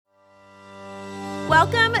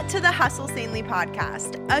Welcome to the Hustle Sanely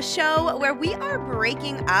podcast, a show where we are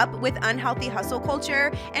breaking up with unhealthy hustle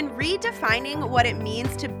culture and redefining what it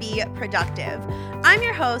means to be productive. I'm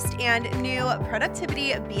your host and new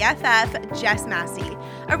productivity BFF, Jess Massey.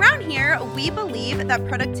 Around here, we believe that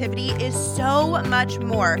productivity is so much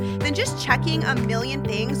more than just checking a million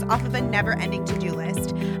things off of a never-ending to-do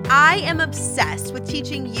list. I am obsessed with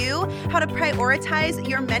teaching you how to prioritize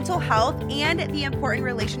your mental health and the important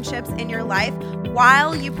relationships in your life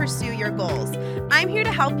while you pursue your goals. I'm here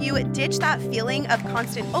to help you ditch that feeling of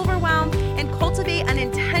constant overwhelm and cultivate an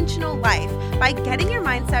intentional life by getting your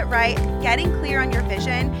mindset right, getting clear on your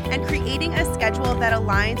vision, and creating a schedule that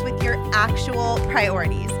aligns with your actual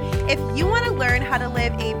priorities. If you want to learn how to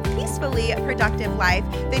live a peacefully productive life,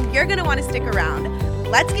 then you're going to want to stick around.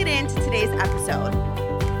 Let's get into today's episode.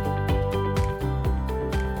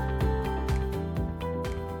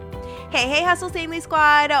 Hey, Hustle Sanely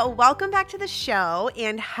Squad. Welcome back to the show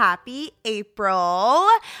and happy April.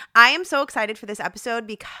 I am so excited for this episode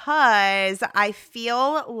because I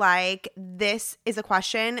feel like this is a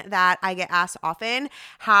question that I get asked often.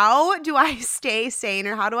 How do I stay sane,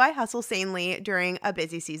 or how do I hustle sanely during a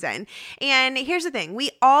busy season? And here's the thing.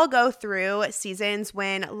 We all go through seasons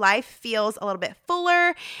when life feels a little bit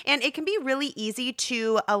fuller, and it can be really easy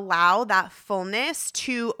to allow that fullness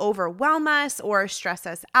to overwhelm us or stress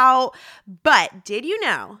us out. But did you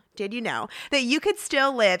know that you could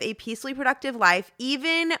still live a peacefully productive life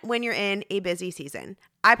even when you're in a busy season?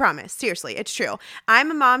 I promise. Seriously, it's true.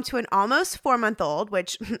 I'm a mom to an almost 4-month-old,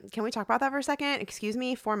 which, can we talk about that for a second? Excuse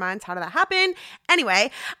me, 4 months. How did that happen?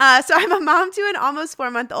 Anyway, so I'm a mom to an almost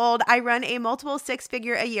 4-month-old. I run a multiple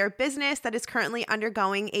six-figure-a-year business that is currently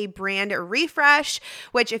undergoing a brand refresh,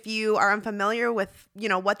 which if you are unfamiliar with,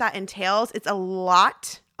 what that entails, it's a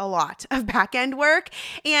lot of back-end work.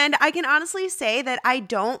 And I can honestly say that I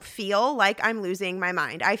don't feel like I'm losing my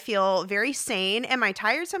mind. I feel very sane. Am I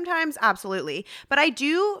tired sometimes? Absolutely. But I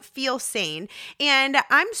do feel sane. And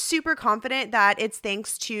I'm super confident that it's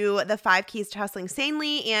thanks to the 5 keys to hustling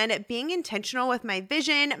sanely and being intentional with my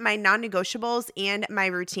vision, my non-negotiables, and my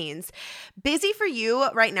routines. Busy for you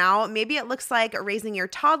right now, maybe it looks like raising your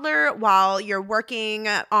toddler while you're working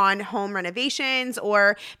on home renovations,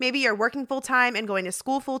 or maybe you're working full-time and going to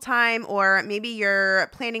school full-time, or maybe you're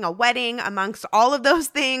planning a wedding. Amongst all of those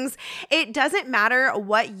things, it doesn't matter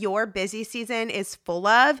what your busy season is full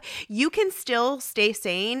of. You can still stay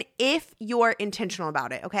sane if you're intentional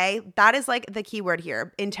about it, okay? That is like the key word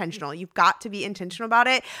here, intentional. You've got to be intentional about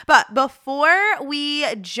it. But before we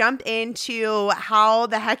jump into how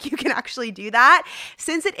the heck you can actually do that,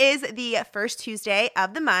 since it is the first Tuesday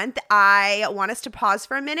of the month, I want us to pause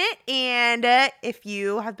for a minute. And if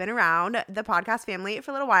you have been around the podcast family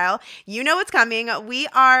for a little while, you know what's coming. We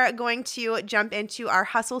are going to jump into our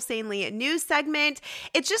Hustle Sanely news segment.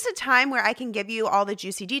 It's just a time where I can give you all the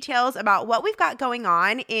juicy details about what we've got going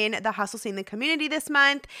on in the Hustle Sanely community this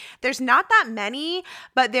month. There's not that many,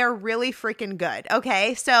 but they're really freaking good.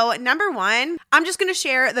 Okay, so number one, I'm just going to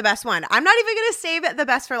share the best one. I'm not even going to save the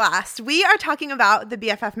best for last. We are talking about the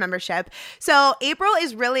BFF membership. So April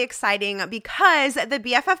is really exciting because the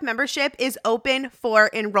BFF membership is open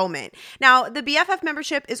for enrollment. Now, the BFF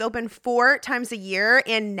membership is open 4 times a year,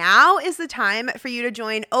 and now is the time for you to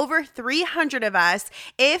join over 300 of us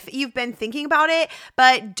if you've been thinking about it.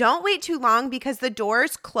 But don't wait too long because the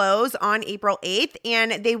doors close on April 8th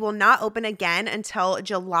and they will not open again until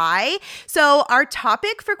July. So our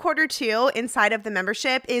topic for quarter 2 inside of the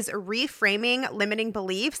membership is reframing limiting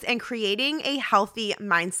beliefs and creating a healthy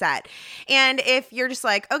mindset. And if you're just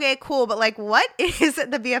like, okay, cool, but like, what is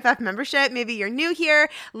the BFF membership? Maybe you're new here.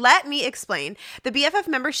 Let me explain. The BFF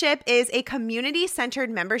membership is a community-centered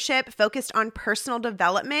membership focused on personal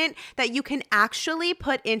development that you can actually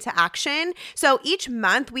put into action. So each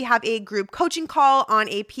month we have a group coaching call on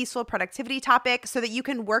a peaceful productivity topic so that you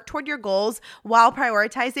can work toward your goals while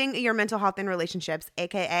prioritizing your mental health and relationships,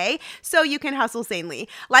 aka so you can hustle sanely.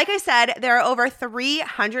 Like I said, there are over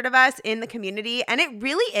 300 of us in the community, and it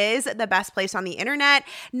really is the best place on the internet.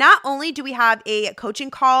 Not only do we have a coaching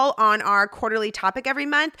call on our quarterly topic every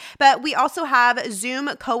month, but we also have Zoom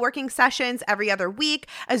co-working sessions every other week,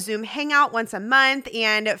 a Zoom hangout once a month,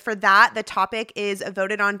 and for that, the topic is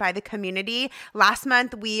voted on by the community. Last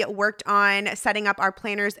month, we worked on setting up our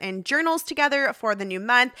planners and journals together for the new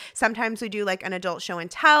month. Sometimes we do like an adult show and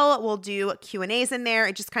tell. We'll do Q&As in there.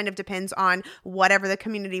 It just kind of depends on whatever the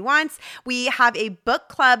community wants. We have a book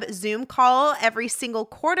club Zoom call every single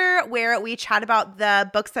quarter where we chat about the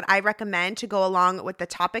books that I recommend to go along with the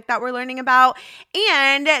topic that we're learning about.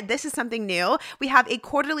 And this is something new. We have a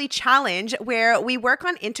quarterly challenge where we work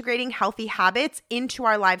on integrating healthy habits into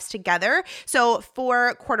our lives together. So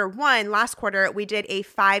for quarter one, last quarter, we did a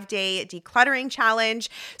 5-day decluttering challenge.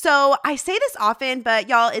 So I say this often, but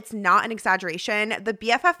y'all, it's not an exaggeration. The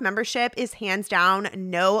BFF membership is hands down,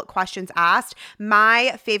 no questions asked,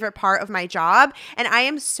 my favorite part of my job. And I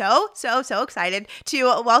am so excited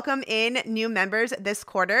to welcome in new members this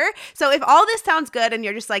quarter. So if all this sounds good and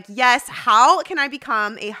you're just like, yes, how can I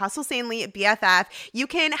become a Hustle Sanely BFF? You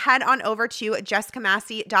can head on over to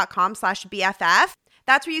jessicamassey.com/BFF.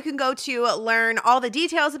 That's where you can go to learn all the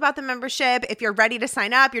details about the membership. If you're ready to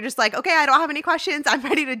sign up, you're just like, okay, I don't have any questions, I'm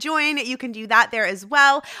ready to join. You can do that there as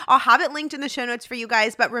well. I'll have it linked in the show notes for you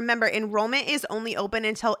guys. But remember, enrollment is only open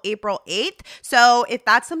until April 8th. So if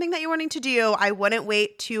that's something that you're wanting to do, I wouldn't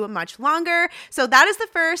wait too much longer. So that is the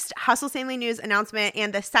first Hustle Sanely News announcement.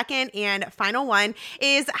 And the second and final one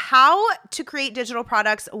is how to create digital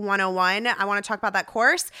products 101. I want to talk about that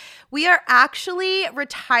course. We are actually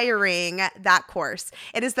retiring that course.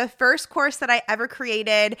 It is the first course that I ever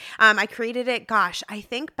created. I created it, I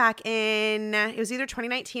think back in, it was either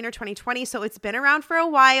 2019 or 2020. So it's been around for a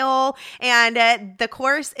while. And the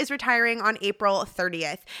course is retiring on April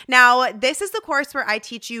 30th. Now, this is the course where I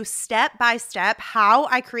teach you step by step how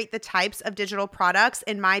I create the types of digital products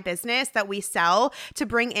in my business that we sell to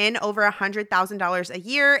bring in over $100,000 a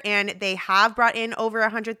year. And they have brought in over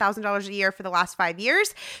 $100,000 a year for the last 5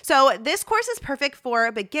 years. So this course is perfect for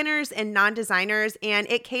beginners and non-designers. And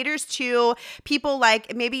it caters to people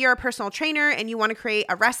like maybe you're a personal trainer and you want to create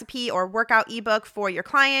a recipe or workout ebook for your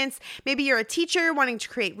clients. Maybe you're a teacher wanting to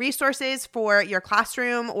create resources for your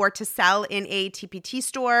classroom or to sell in a TPT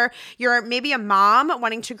store. You're maybe a mom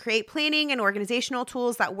wanting to create planning and organizational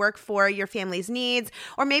tools that work for your family's needs.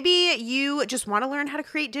 Or maybe you just want to learn how to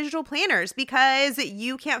create digital planners because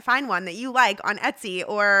you can't find one that you like on Etsy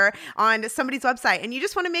or on somebody's website and you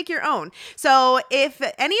just want to make your own. So if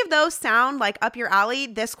any of those sound like up your alley,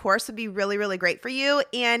 this course would be really, really great for you.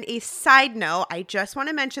 And a side note, I just want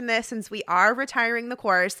to mention this since we are retiring the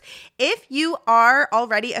course. If you are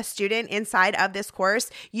already a student inside of this course,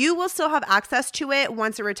 you will still have access to it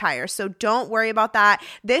once it retires. So don't worry about that.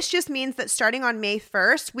 This just means that starting on May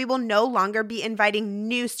 1st, we will no longer be inviting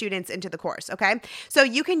new students into the course, okay? So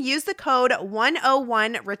you can use the code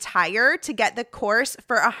 101RETIRE to get the course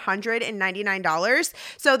for $199.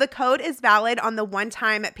 So the code is valid on the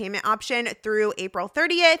one-time payment option through April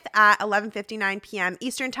 30th at 11:59 p.m.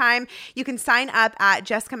 Eastern Time. You can sign up at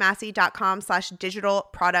jessicamassey.com/digital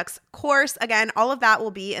products course. Again, all of that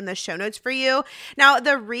will be in the show notes for you. Now,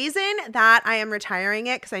 the reason that I am retiring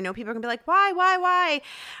it, because I know people are going to be like, why?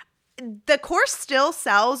 The course still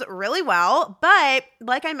sells really well, but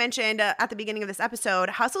like I mentioned at the beginning of this episode,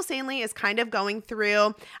 Hustle Sanely is kind of going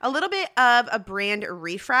through a little bit of a brand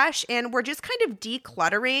refresh, and we're just kind of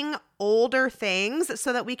decluttering older things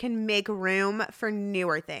so that we can make room for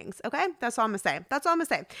newer things. Okay. That's all I'm going to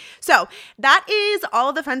say. So that is all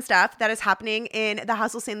of the fun stuff that is happening in the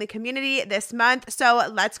Hustle Sanely community this month. So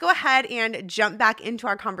let's go ahead and jump back into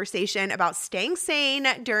our conversation about staying sane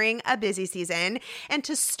during a busy season. And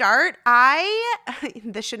to start,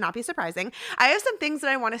 this should not be surprising, I have some things that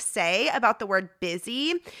I want to say about the word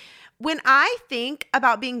busy. When I think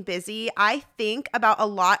about being busy, I think about a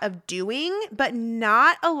lot of doing, but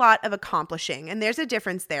not a lot of accomplishing. And there's a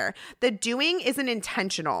difference there. The doing isn't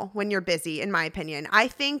intentional when you're busy, in my opinion. I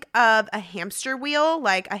think of a hamster wheel,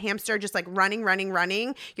 like a hamster just like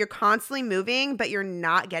running. You're constantly moving, but you're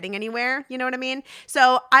not getting anywhere. You know what I mean?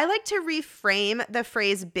 So I like to reframe the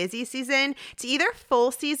phrase busy season to either full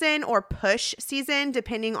season or push season,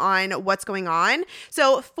 depending on what's going on.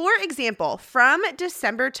 So for example, from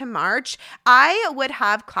December to March, I would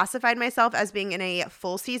have classified myself as being in a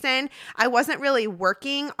full season. I wasn't really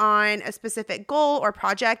working on a specific goal or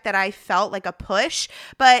project that I felt like a push,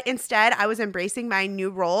 but instead I was embracing my new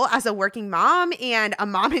role as a working mom and a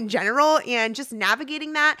mom in general and just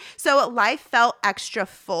navigating that. So life felt extra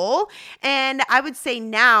full. And I would say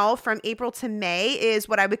now from April to May is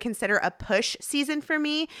what I would consider a push season for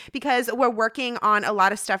me because we're working on a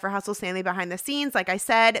lot of stuff for Hustle Sanely behind the scenes. Like I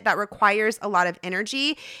said, that requires a lot of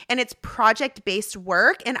energy and it's project-based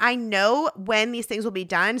work, and I know when these things will be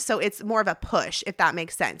done, so it's more of a push, if that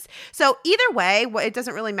makes sense. So either way, it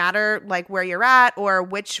doesn't really matter like where you're at or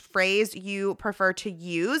which phrase you prefer to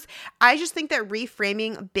use. I just think that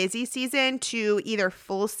reframing busy season to either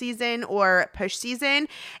full season or push season,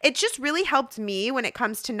 it just really helped me when it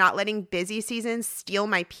comes to not letting busy seasons steal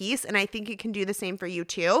my peace, and I think it can do the same for you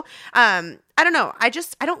too. I don't know. I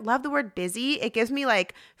don't love the word busy. It gives me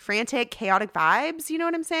like frantic, chaotic vibes. You know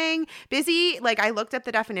what I'm saying? Busy, like I looked up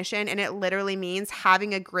the definition and it literally means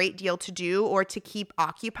having a great deal to do or to keep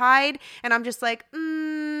occupied. And I'm just like,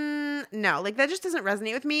 no, like that just doesn't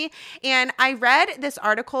resonate with me. And I read this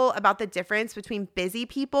article about the difference between busy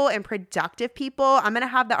people and productive people. I'm going to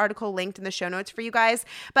have the article linked in the show notes for you guys,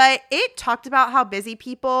 but it talked about how busy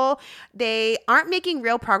people, they aren't making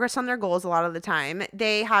real progress on their goals a lot of the time.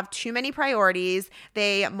 They have too many priorities.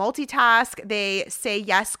 They multitask. They say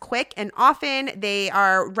yes quick and often. They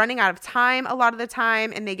are running out of time a lot of the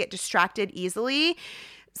time and they get distracted easily.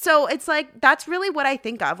 So it's like, that's really what I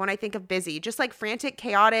think of when I think of busy, just like frantic,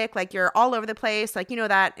 chaotic, like you're all over the place. Like, you know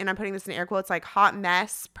that, and I'm putting this in air quotes, like hot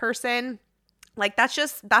mess person. Like that's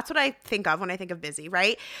what I think of when I think of busy,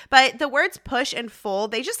 right? But the words push and full,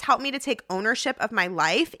 they just help me to take ownership of my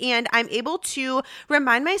life. And I'm able to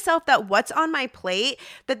remind myself that what's on my plate,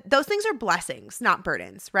 that those things are blessings, not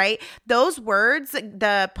burdens, right? Those words,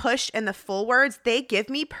 the push and the full words, they give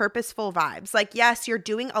me purposeful vibes. Like, yes, you're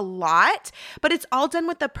doing a lot, but it's all done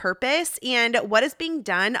with a purpose. And what is being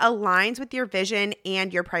done aligns with your vision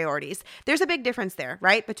and your priorities. There's a big difference there,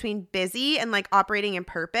 right? Between busy and like operating in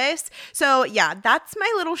purpose. So yeah, that's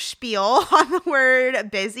my little spiel on the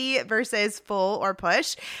word busy versus full or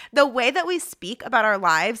push. The way that we speak about our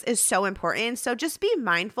lives is so important. So just be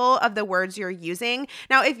mindful of the words you're using.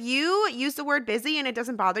 Now, if you use the word busy and it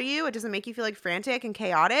doesn't bother you, it doesn't make you feel like frantic and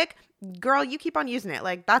chaotic, girl, you keep on using it.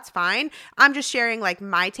 Like, that's fine. I'm just sharing like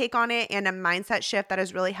my take on it and a mindset shift that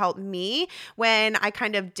has really helped me when I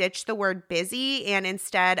kind of ditched the word busy and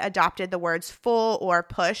instead adopted the words full or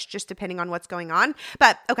push, just depending on what's going on.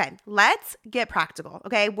 But okay, let's get practical.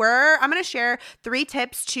 Okay. I'm going to share 3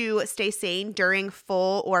 tips to stay sane during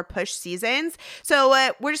full or push seasons.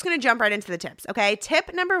 So we're just going to jump right into the tips. Okay.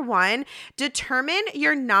 Tip number 1, determine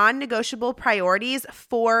your non-negotiable priorities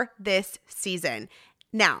for this season.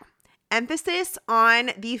 Now, emphasis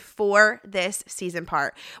on the for this season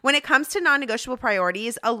part. When it comes to non-negotiable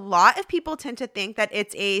priorities, a lot of people tend to think that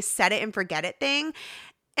it's a set it and forget it thing.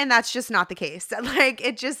 And that's just not the case. Like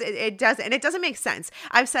it doesn't, and it doesn't make sense.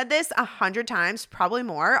 I've said this 100 times, probably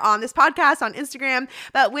more on this podcast, on Instagram,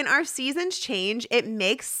 but when our seasons change, it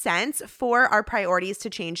makes sense for our priorities to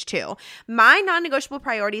change too. My non-negotiable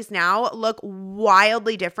priorities now look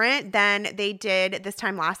wildly different than they did this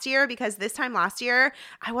time last year, because this time last year,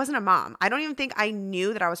 I wasn't a mom. I don't even think I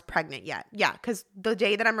knew that I was pregnant yet. Yeah, because the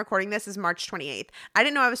day that I'm recording this is March 28th. I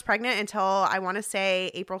didn't know I was pregnant until I want to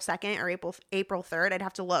say April 2nd or April 3rd. I'd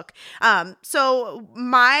have to look. So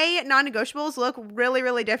my non-negotiables look really,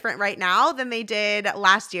 really different right now than they did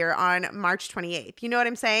last year on March 28th. You know what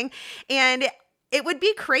I'm saying? And it would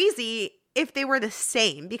be crazy if they were the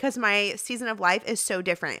same, because my season of life is so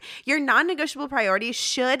different. Your non-negotiable priorities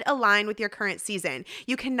should align with your current season.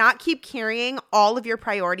 You cannot keep carrying all of your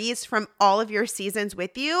priorities from all of your seasons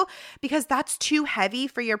with you, because that's too heavy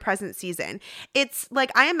for your present season. It's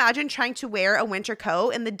like, I imagine trying to wear a winter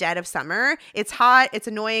coat in the dead of summer. It's hot, it's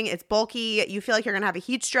annoying, it's bulky, you feel like you're gonna have a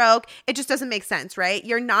heat stroke. It just doesn't make sense, right?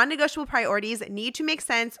 Your non-negotiable priorities need to make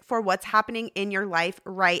sense for what's happening in your life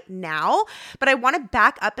right now. But I wanna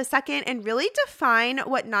back up a second and really define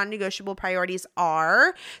what non-negotiable priorities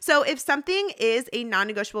are. So if something is a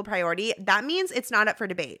non-negotiable priority, that means it's not up for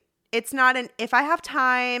debate. It's not an if I have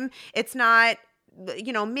time, it's not,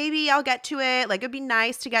 maybe I'll get to it. Like, it'd be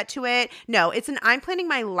nice to get to it. No, it's an I'm planning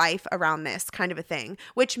my life around this kind of a thing,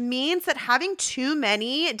 which means that having too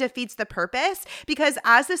many defeats the purpose, because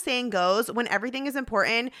as the saying goes, when everything is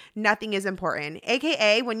important, nothing is important.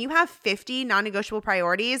 AKA, when you have 50 non-negotiable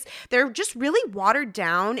priorities, they're just really watered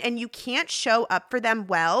down and you can't show up for them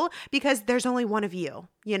well because there's only one of you.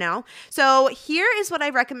 So here is what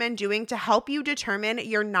I recommend doing to help you determine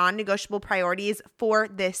your non-negotiable priorities for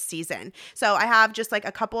this season. So I have just like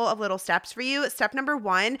a couple of little steps for you. Step number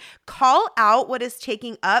 1, call out what is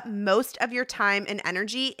taking up most of your time and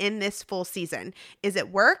energy in this full season. Is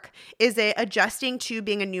it work? Is it adjusting to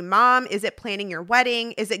being a new mom? Is it planning your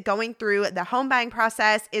wedding? Is it going through the home buying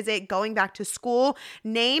process? Is it going back to school?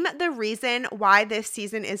 Name the reason why this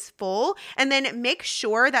season is full, and then make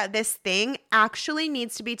sure that this thing actually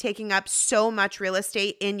needs to be taking up so much real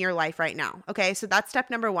estate in your life right now. Okay, so that's step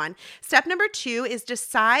number 1. Step number 2 is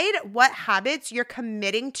decide what habits you're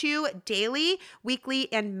committing to daily,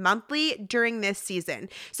 weekly, and monthly during this season.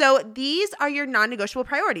 So these are your non-negotiable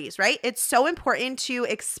priorities, right? It's so important to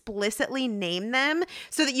explicitly name them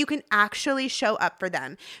so that you can actually show up for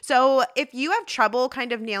them. So if you have trouble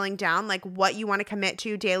kind of nailing down like what you want to commit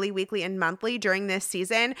to daily, weekly, and monthly during this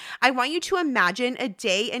season, I want you to imagine a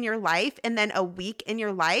day in your life and then a week in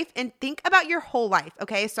your life and think about your whole life,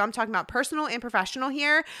 okay? So I'm talking about personal and professional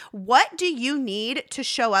here. What do you need to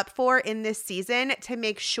show up for in this season to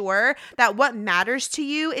make sure that what matters to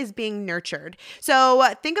you is being nurtured? So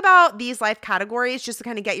think about these life categories just to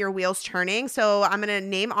kind of get your wheels turning. So I'm going to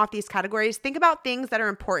name off these categories. Think about things that are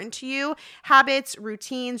important to you, habits,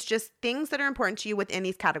 routines, just things that are important to you within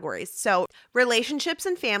these categories. So relationships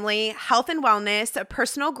and family, health and wellness,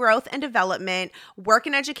 personal growth and development, work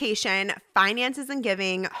and education, finances and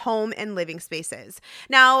giving, home and living spaces.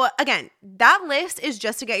 Now, again, that list is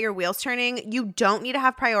just to get your wheels turning. You don't need to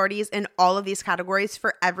have priorities in all of these categories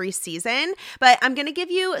for every season, but I'm going to give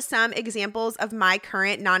you some examples of my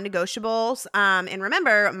current non-negotiables. And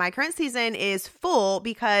remember, my current season is full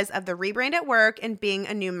because of the rebrand at work and being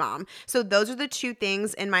a new mom. So those are the two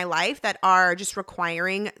things in my life that are just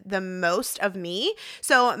requiring the most of me.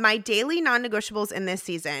 So my daily non-negotiables in this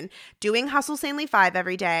season, doing Hustle Sanely 5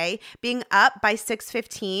 every day, being up by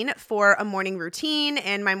 6:15 for a morning routine.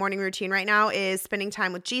 And my morning routine right now is spending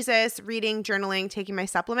time with Jesus, reading, journaling, taking my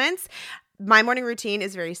supplements. My morning routine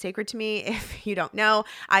is very sacred to me. If you don't know,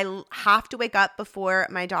 I have to wake up before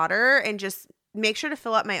my daughter and just make sure to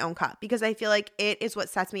fill up my own cup because I feel like it is what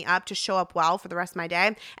sets me up to show up well for the rest of my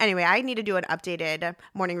day. Anyway, I need to do an updated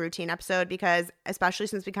morning routine episode because especially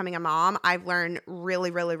since becoming a mom, I've learned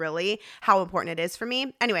really how important it is for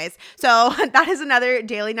me. Anyways, so that is another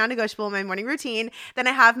daily non-negotiable in my morning routine. Then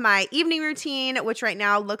I have my evening routine, which right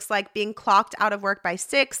now looks like being clocked out of work by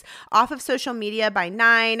 6, off of social media by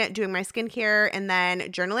 9, doing my skincare and then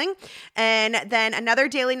journaling. And then another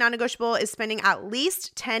daily non-negotiable is spending at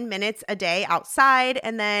least 10 minutes a day outside.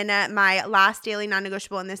 And then my last daily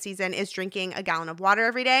non-negotiable in this season is drinking a gallon of water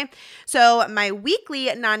every day. So my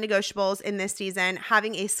weekly non-negotiables in this season,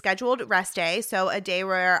 having a scheduled rest day. So a day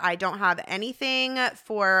where I don't have anything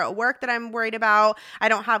for work that I'm worried about. I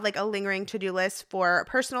don't have like a lingering to-do list for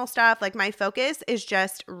personal stuff. Like my focus is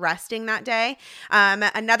just resting that day.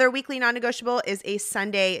 Another weekly non-negotiable is a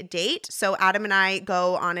Sunday date. So Adam and I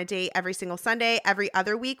go on a date every single Sunday. Every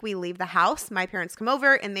other week we leave the house. My parents come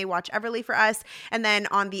over and they watch Everly for us. And then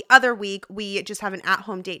on the other week, we just have an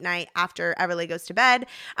at-home date night after Everly goes to bed.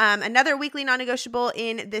 Another weekly non-negotiable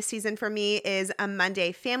in this season for me is a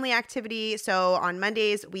Monday family activity. So on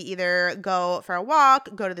Mondays, we either go for a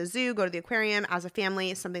walk, go to the zoo, go to the aquarium as a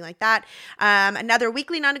family, something like that. Another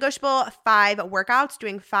weekly non-negotiable, 5 workouts,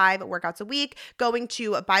 doing 5 workouts a week, going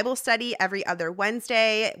to a Bible study every other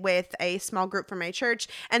Wednesday with a small group from my church,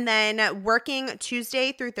 and then working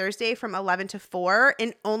Tuesday through Thursday from 11 to 4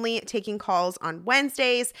 and only taking calls on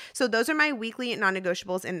Wednesdays. So those are my weekly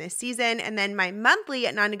non-negotiables in this season. And then my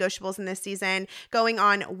monthly non-negotiables in this season, going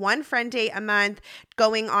on 1 friend date a month,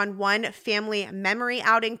 going on 1 family memory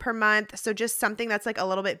outing per month. So just something that's like a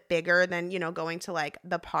little bit bigger than, going to like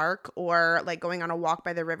the park or like going on a walk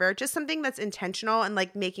by the river, just something that's intentional and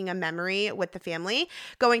like making a memory with the family,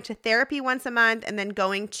 going to therapy once a month, and then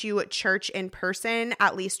going to church in person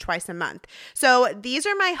at least twice a month. So these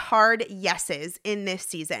are my hard yeses in this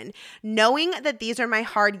season. Knowing that these are my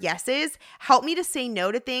hard yeses help me to say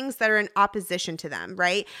no to things that are in opposition to them,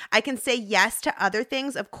 right? I can say yes to other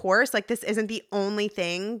things, of course, like this isn't the only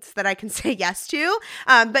things that I can say yes to,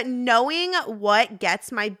 but knowing what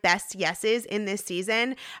gets my best yeses in this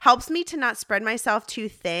season helps me to not spread myself too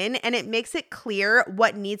thin, and it makes it clear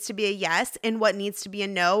what needs to be a yes and what needs to be a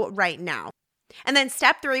no right now. And then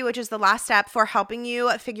step 3, which is the last step for helping you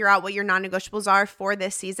figure out what your non-negotiables are for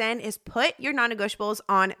this season, is put your non-negotiables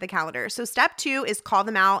on the calendar. So step 2 is call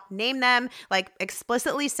them out, name them, like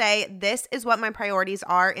explicitly say, this is what my priorities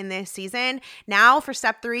are in this season. Now for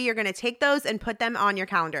step 3, you're going to take those and put them on your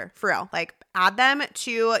calendar for real. Like add them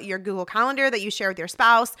to your Google Calendar that you share with your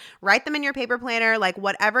spouse, write them in your paper planner, like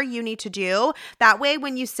whatever you need to do. That way,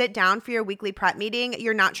 when you sit down for your weekly prep meeting,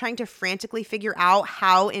 you're not trying to frantically figure out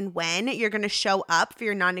how and when you're going to show up for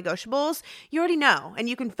your non-negotiables. You already know, and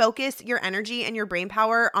you can focus your energy and your brain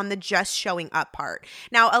power on the just showing up part.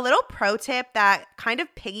 Now, a little pro tip that kind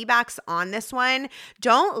of piggybacks on this one,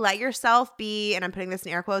 don't let yourself be, and I'm putting this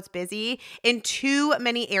in air quotes, busy in too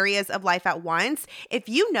many areas of life at once. If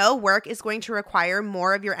you know work is going to require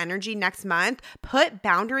more of your energy next month, put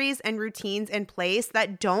boundaries and routines in place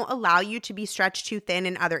that don't allow you to be stretched too thin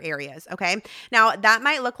in other areas, okay? Now, that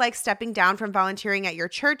might look like stepping down from volunteering at your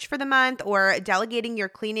church for the month, or or delegating your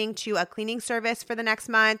cleaning to a cleaning service for the next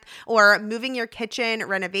month, or moving your kitchen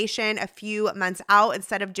renovation a few months out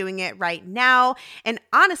instead of doing it right now. And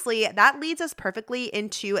honestly, that leads us perfectly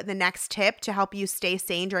into the next tip to help you stay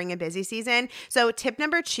sane during a busy season. So tip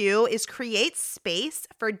number 2 is create space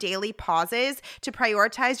for daily pauses to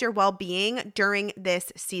prioritize your well-being during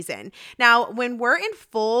this season. Now, when we're in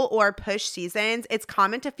full or push seasons, it's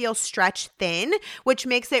common to feel stretched thin, which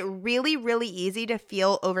makes it really, really easy to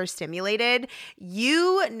feel overstimulated.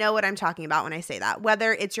 You know what I'm talking about when I say that.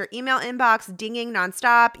 Whether it's your email inbox dinging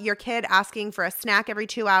nonstop, your kid asking for a snack every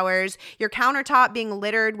 2 hours, your countertop being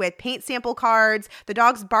littered with paint sample cards, the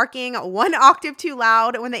dog's barking 1 octave too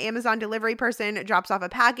loud when the Amazon delivery person drops off a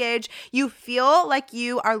package, you feel like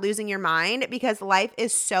you are losing your mind because life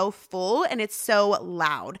is so full and it's so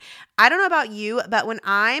loud. I don't know about you, but when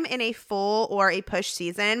I'm in a full or a push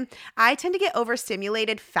season, I tend to get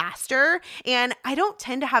overstimulated faster, and I don't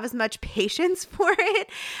tend to have as much patience for it.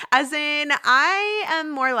 As in, I am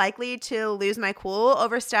more likely to lose my cool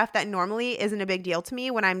over stuff that normally isn't a big deal to me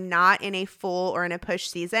when I'm not in a full or in a push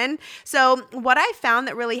season. So what I found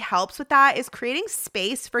that really helps with that is creating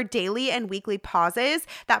space for daily and weekly pauses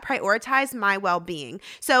that prioritize my well-being.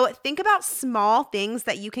 So think about small things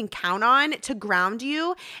that you can count on to ground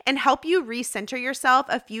you and help you recenter yourself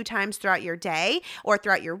a few times throughout your day or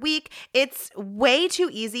throughout your week. It's way too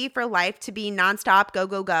easy for life to be nonstop, go,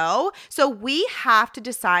 go, go. So we have to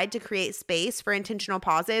decide to create space for intentional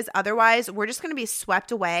pauses. Otherwise, we're just going to be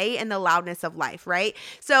swept away in the loudness of life, right?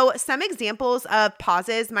 So some examples of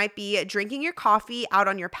pauses might be drinking your coffee out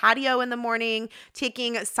on your patio in the morning,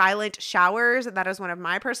 taking silent showers. That is one of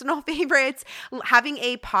my personal favorites. Having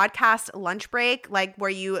a podcast lunch break, like where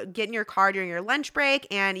you get in your car during your lunch break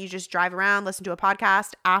and you just drive around, listen to a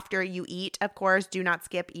podcast after you eat. Of course, do not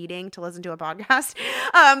skip eating to listen to a podcast.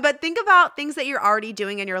 But think about things that you're already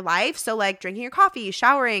doing in your life. So like drinking your coffee,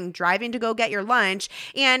 showering, driving to go get your lunch,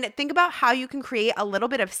 and think about how you can create a little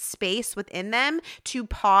bit of space within them to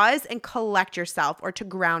pause and collect yourself or to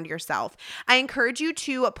ground yourself. I encourage you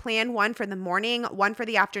to plan one for the morning, one for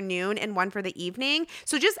the afternoon, and one for the evening.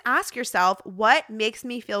 So just ask yourself, what makes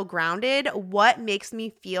me feel grounded? What makes me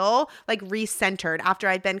feel like recentered after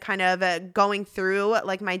I've been kind of going through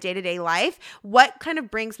like my day-to-day life? What kind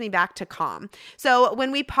of brings me back to calm? So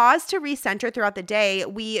when we pause to recenter throughout the day,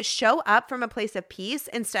 we show up from a place of peace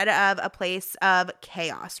instead of a place of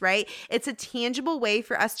chaos, right? It's a tangible way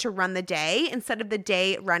for us to run the day instead of the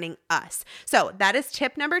day running us. So that is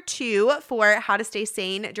tip number 2 for how to stay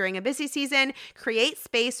sane during a busy season. Create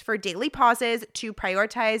space for daily pauses to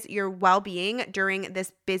prioritize your well-being during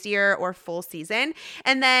this busier or full season.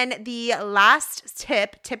 And then the last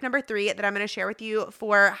tip number 3 that I'm going to share with you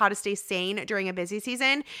for how to stay sane during a busy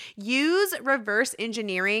season, use reverse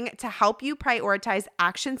engineering to help you prioritize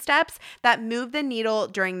action steps that move the needle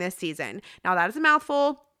during this season. Now that is a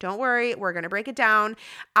mouthful. Don't worry, we're going to break it down.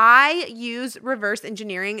 I use reverse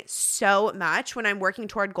engineering so much when I'm working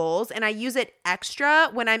toward goals, and I use it extra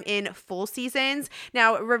when I'm in full seasons.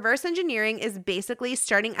 Now, reverse engineering is basically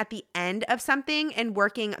starting at the end of something and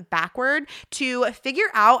working backward to figure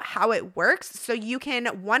out how it works so you can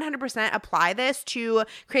 100% apply this to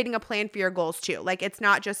creating a plan for your goals too. Like, it's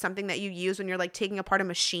not just something that you use when you're like taking apart a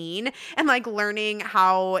machine and like learning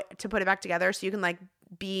how to put it back together so you can like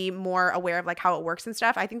be more aware of like how it works and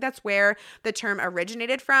stuff. I think that's where the term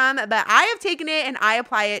originated from, but I have taken it and I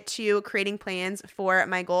apply it to creating plans for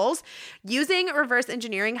my goals. Using reverse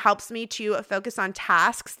engineering helps me to focus on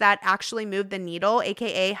tasks that actually move the needle,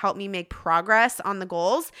 aka help me make progress on the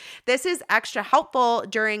goals. This is extra helpful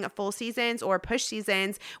during full seasons or push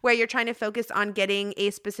seasons where you're trying to focus on getting a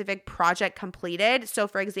specific project completed. So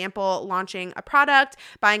for example, launching a product,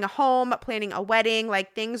 buying a home, planning a wedding,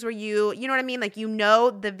 like things where you know what I mean? Like, you know,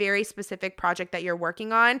 the very specific project that you're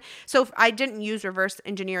working on. So if I didn't use reverse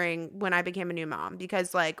engineering when I became a new mom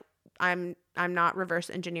because like I'm not reverse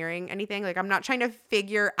engineering anything. Like, I'm not trying to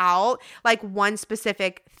figure out like one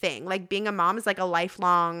specific thing. Like, being a mom is like a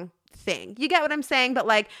lifelong thing. You get what I'm saying? But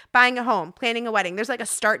like buying a home, planning a wedding, there's like a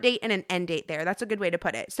start date and an end date there. That's a good way to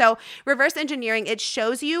put it. So reverse engineering, it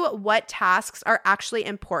shows you what tasks are actually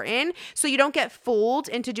important so you don't get fooled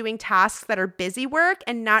into doing tasks that are busy work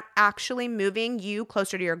and not actually moving you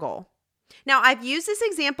closer to your goal. Now, I've used this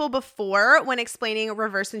example before when explaining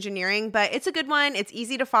reverse engineering, but it's a good one. It's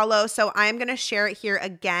easy to follow, so I'm going to share it here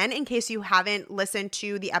again in case you haven't listened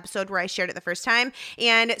to the episode where I shared it the first time.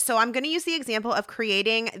 And so I'm going to use the example of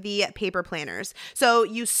creating the paper planners. So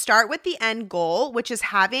you start with the end goal, which is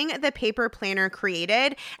having the paper planner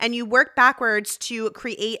created, and you work backwards to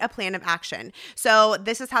create a plan of action. So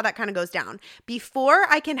this is how that kind of goes down. Before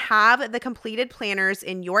I can have the completed planners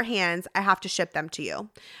in your hands, I have to ship them to you.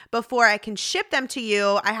 Before I can ship them to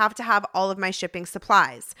you, I have to have all of my shipping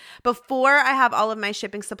supplies. Before I have all of my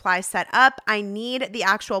shipping supplies set up, I need the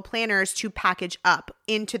actual planners to package up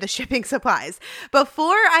into the shipping supplies.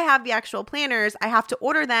 Before I have the actual planners, I have to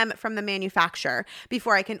order them from the manufacturer.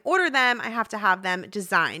 Before I can order them, I have to have them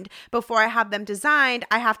designed. Before I have them designed,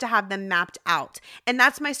 I have to have them mapped out. And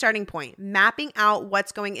that's my starting point, mapping out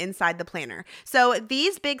what's going inside the planner. So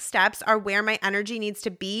these big steps are where my energy needs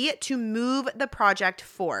to be to move the project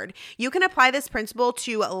forward. You can apply this principle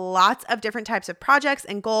to lots of different types of projects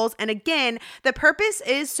and goals. And again, the purpose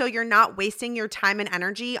is so you're not wasting your time and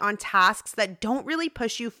energy on tasks that don't really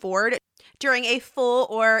push you forward during a full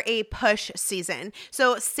or a push season.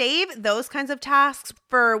 So save those kinds of tasks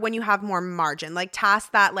for when you have more margin, like tasks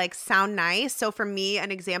that like sound nice. So for me,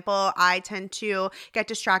 an example, I tend to get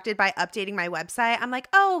distracted by updating my website. I'm like,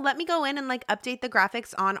 oh, let me go in and like update the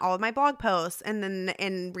graphics on all of my blog posts. And then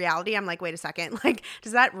in reality, I'm like, wait a second, like,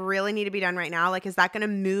 does that really need to be done right now? Like, is that going to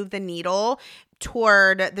move the needle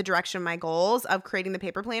toward the direction of my goals of creating the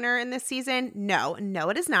paper planner in this season? No,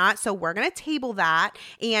 it is not. So we're going to table that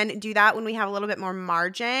and do that when we have a little bit more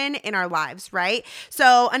margin in our lives, right?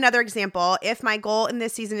 So another example, if my goal in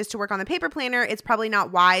this season is to work on the paper planner, it's probably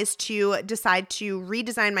not wise to decide to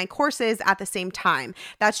redesign my courses at the same time.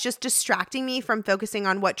 That's just distracting me from focusing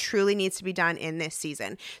on what truly needs to be done in this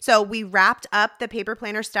season. So we wrapped up the paper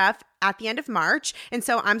planner stuff at the end of March. And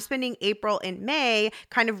so I'm spending April and May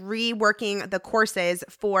kind of reworking the courses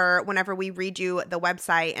for whenever we redo the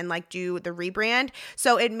website and like do the rebrand.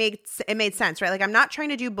 So it made sense, right? Like I'm not trying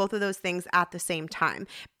to do both of those things at the same time.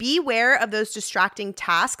 Beware of those distracting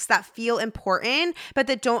tasks that feel important, but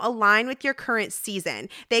that don't align with your current season.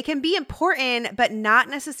 They can be important, but not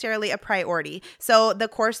necessarily a priority. So the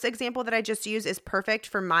course example that I just used is perfect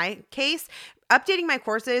for my case. Updating my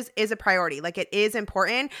courses is a priority. Like it is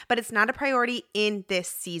important, but it's not a priority in this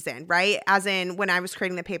season, right? As in when I was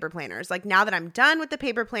creating the paper planners. Like now that I'm done with the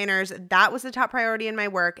paper planners, that was the top priority in my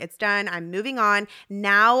work. It's done. I'm moving on.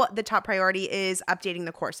 Now the top priority is updating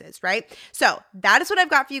the courses, right? So that is what I've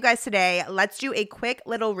got for you guys today. Let's do a quick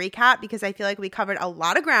little recap because I feel like we covered a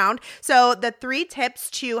lot of ground. So the 3 tips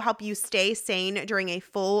to help you stay sane during a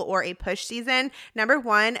full or a push season. Number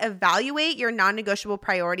 1, evaluate your non-negotiable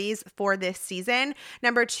priorities for this season.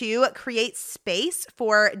 Number 2, create space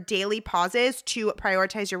for daily pauses to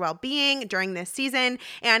prioritize your well-being during this season.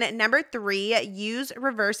 And number 3, use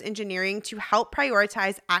reverse engineering to help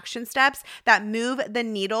prioritize action steps that move the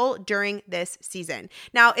needle during this season.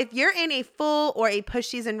 Now, if you're in a full or a push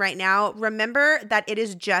season right now, remember that it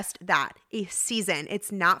is just that, a season.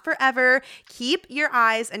 It's not forever. Keep your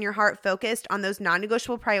eyes and your heart focused on those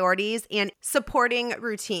non-negotiable priorities and supporting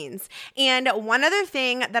routines. And one other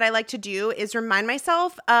thing that I like to do is remind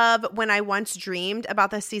myself of when I once dreamed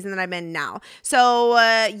about the season that I'm in now. So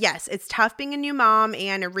yes, it's tough being a new mom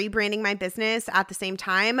and rebranding my business at the same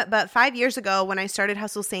time. But 5 years ago when I started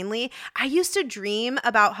Hustle Sanely, I used to dream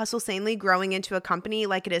about Hustle Sanely growing into a company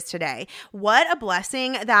like it is today. What a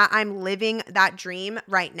blessing that I'm living that dream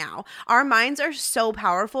right now. Our minds are so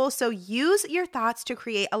powerful. So use your thoughts to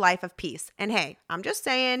create a life of peace. And hey, I'm just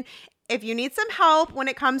saying, if you need some help when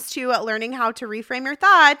it comes to learning how to reframe your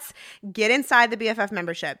thoughts, get inside the BFF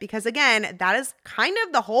membership because again, that is kind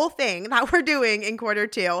of the whole thing that we're doing in quarter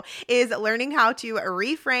 2 is learning how to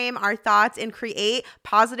reframe our thoughts and create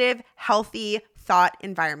positive, healthy thought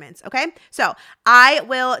environments. Okay. So I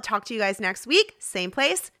will talk to you guys next week. Same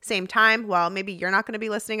place, same time. Well, maybe you're not going to be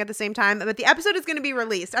listening at the same time, but the episode is going to be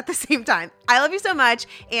released at the same time. I love you so much.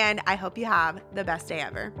 And I hope you have the best day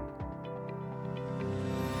ever.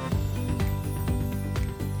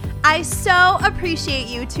 I so appreciate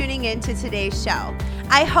you tuning in to today's show.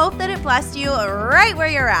 I hope that it blessed you right where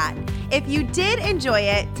you're at. If you did enjoy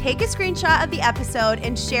it, take a screenshot of the episode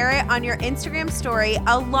and share it on your Instagram story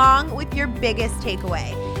along with your biggest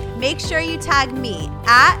takeaway. Make sure you tag me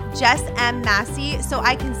at Jess M. Massey so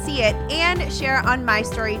I can see it and share it on my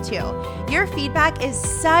story too. Your feedback is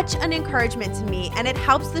such an encouragement to me and it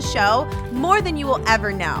helps the show more than you will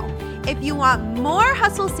ever know. If you want more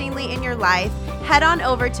Hustle Sanely in your life, head on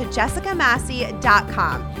over to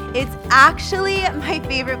jessicamassey.com. It's actually my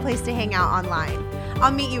favorite place to hang out online.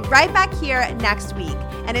 I'll meet you right back here next week.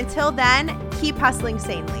 And until then, keep hustling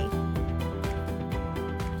sanely.